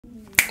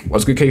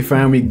What's good,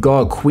 KFAM? We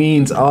got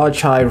Queen's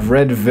Archive,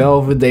 Red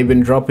Velvet. They've been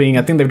dropping,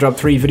 I think they've dropped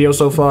 3 videos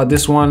so far.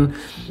 This one,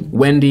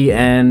 Wendy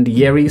and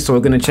Yeri. So we're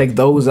gonna check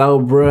those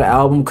out, bro.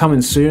 Album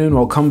coming soon,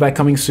 or comeback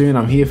coming soon.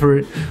 I'm here for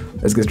it.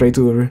 Let's get straight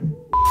to it,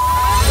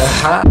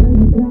 bro.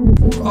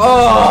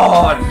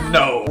 Oh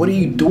no! What are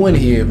you doing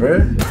here,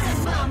 bro?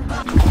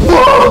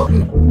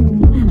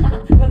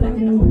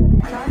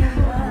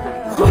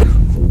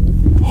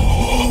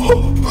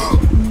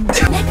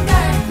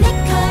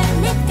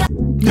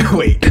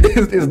 Wait,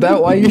 is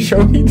that why you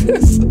showed me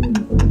this?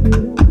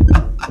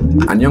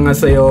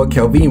 안녕하세요,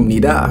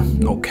 KELVII입니다.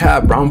 No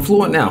cap, bro, I'm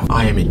fluent now.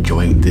 I am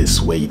enjoying this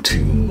way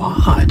too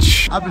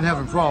much. I've been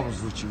having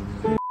problems with you.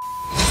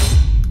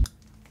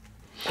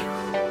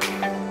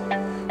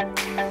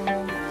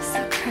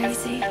 So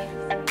crazy.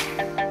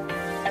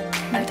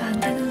 말도 안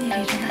되는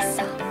일이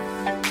일어났어.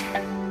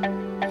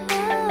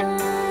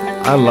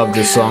 I love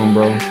this song,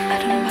 bro.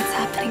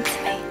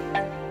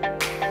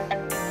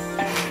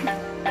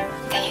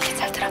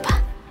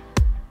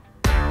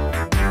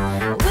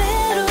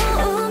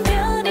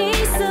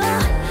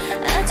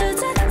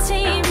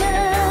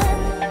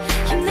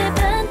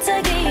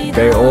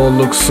 They all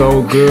look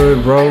so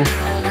good, bro.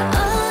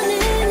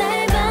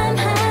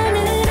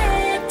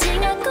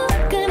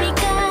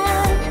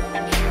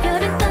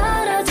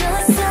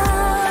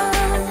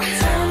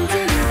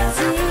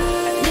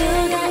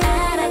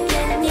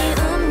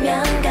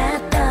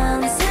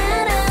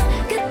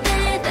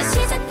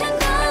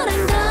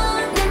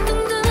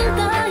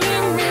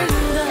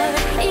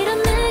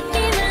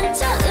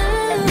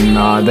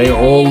 Nah, they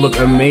all look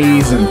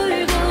amazing.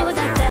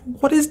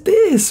 What is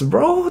this,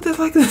 bro? They're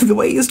like the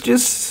way it's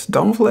just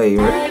don't play,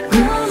 right?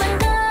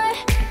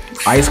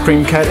 Ice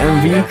Cream Cat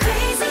MV.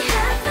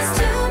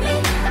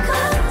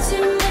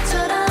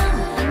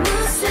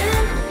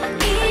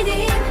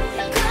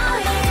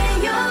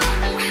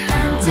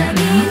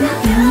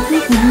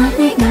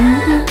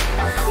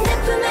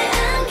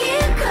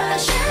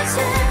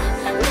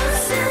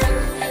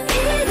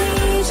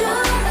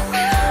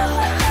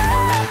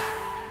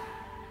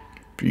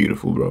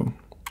 Beautiful, bro.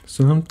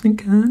 Something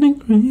kinda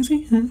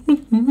crazy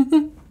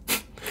happened.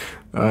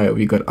 Alright,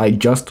 we got I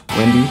Just,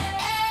 Wendy.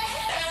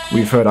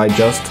 We've heard I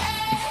Just.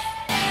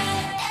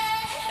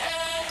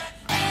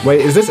 Wait,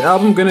 is this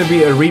album gonna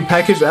be a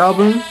repackaged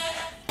album?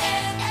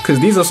 Cause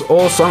these are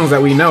all songs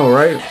that we know,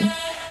 right?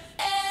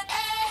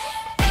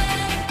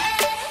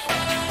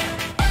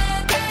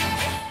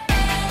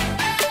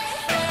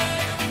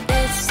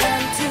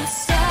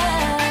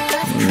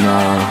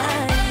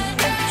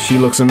 Nah. She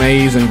looks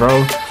amazing,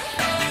 bro.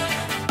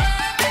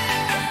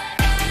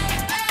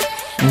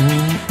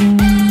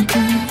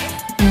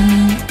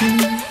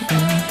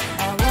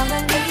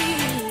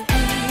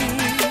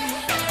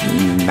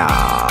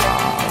 Nah.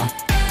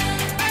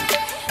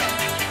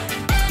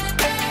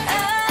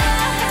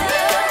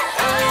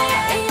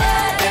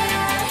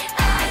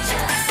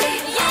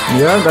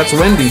 Yeah, that's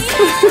Wendy.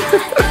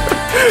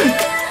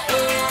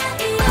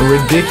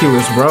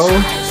 Ridiculous, bro.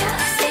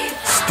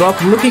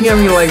 Stop looking at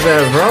me like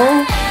that,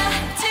 bro.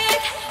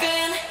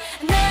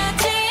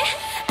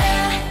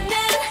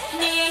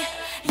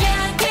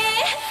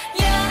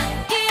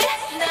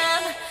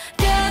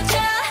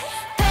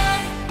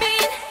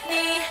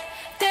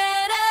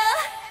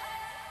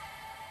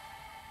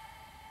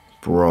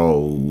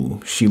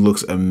 Bro, she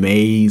looks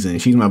amazing.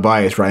 She's my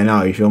bias right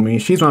now, you feel me?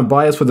 She's my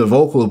bias for the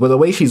vocals, but the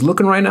way she's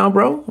looking right now,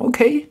 bro,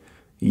 okay.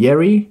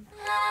 Yeri.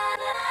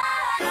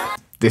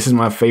 This is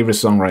my favorite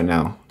song right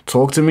now.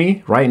 Talk to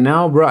Me, right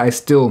now, bro, I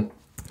still,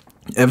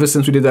 ever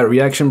since we did that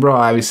reaction, bro,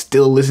 I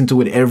still listen to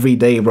it every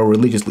day, bro,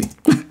 religiously.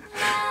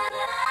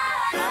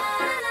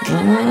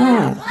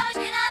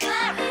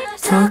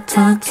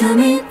 Talk to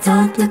me,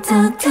 talk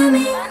to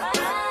me.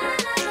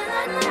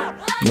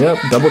 Yep,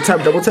 double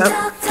tap, double tap.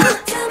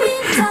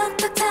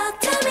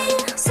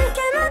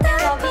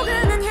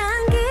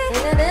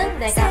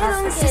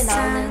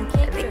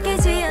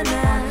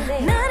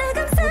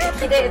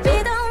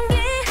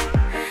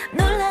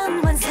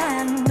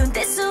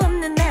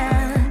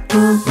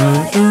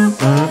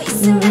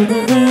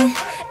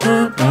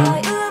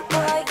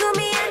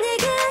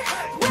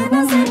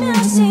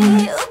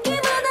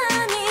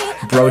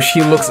 Bro,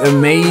 she looks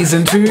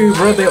amazing too,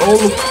 bro. They all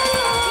look.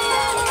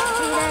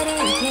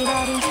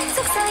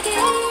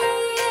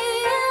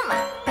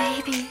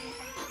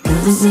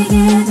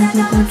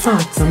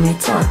 Talk to me,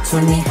 talk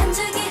to me.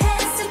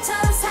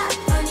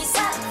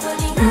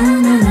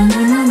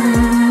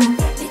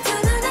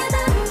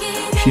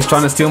 She's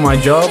trying to steal my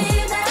job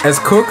as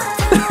cook.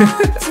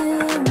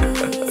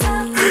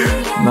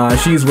 Nah,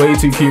 she's way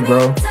too cute,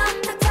 bro.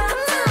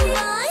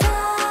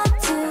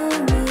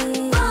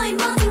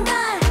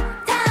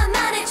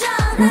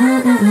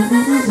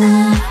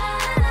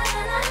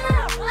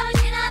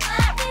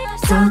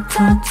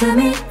 Talk to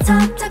me,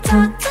 talk to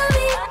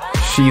me.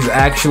 She's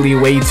actually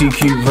way too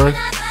cute, bro.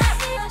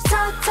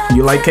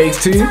 You like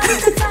cakes too?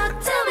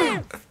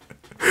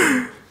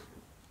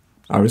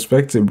 I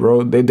respect it,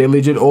 bro. They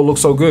legit all look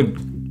so good.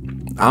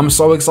 I'm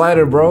so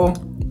excited, bro.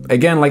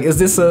 Again, like, is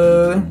this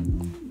a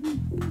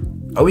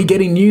Are we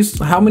getting news?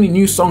 How many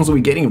new songs are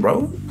we getting,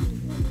 bro?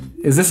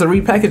 Is this a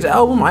repackaged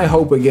album? I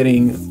hope we're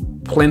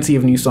getting plenty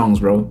of new songs,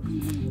 bro.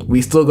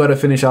 We still gotta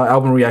finish our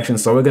album reaction,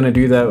 so we're gonna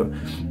do that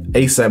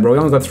ASAP, bro. We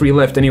only got 3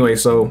 left anyway,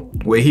 so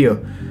we're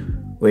here.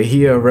 We're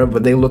here, bro,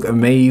 but they look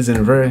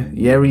amazing, bro.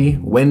 Yeri,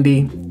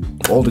 Wendy,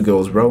 all the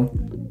girls, bro.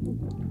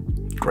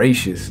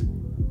 Gracious.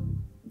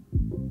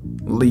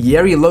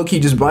 Yeri low-key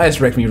just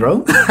bias wrecked me,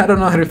 bro. I don't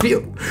know how to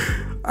feel.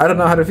 I don't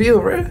know how to feel,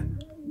 bro.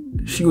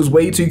 She was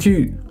way too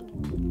cute.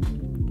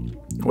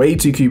 Way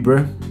too cute,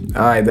 bro.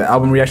 Alright, the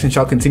album reaction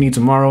shall continue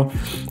tomorrow.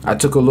 I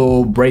took a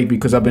little break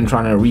because I've been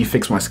trying to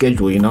refix my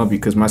schedule, you know,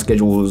 because my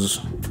schedule was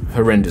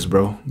horrendous,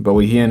 bro. But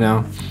we're here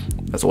now.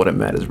 That's all that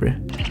matters, bro.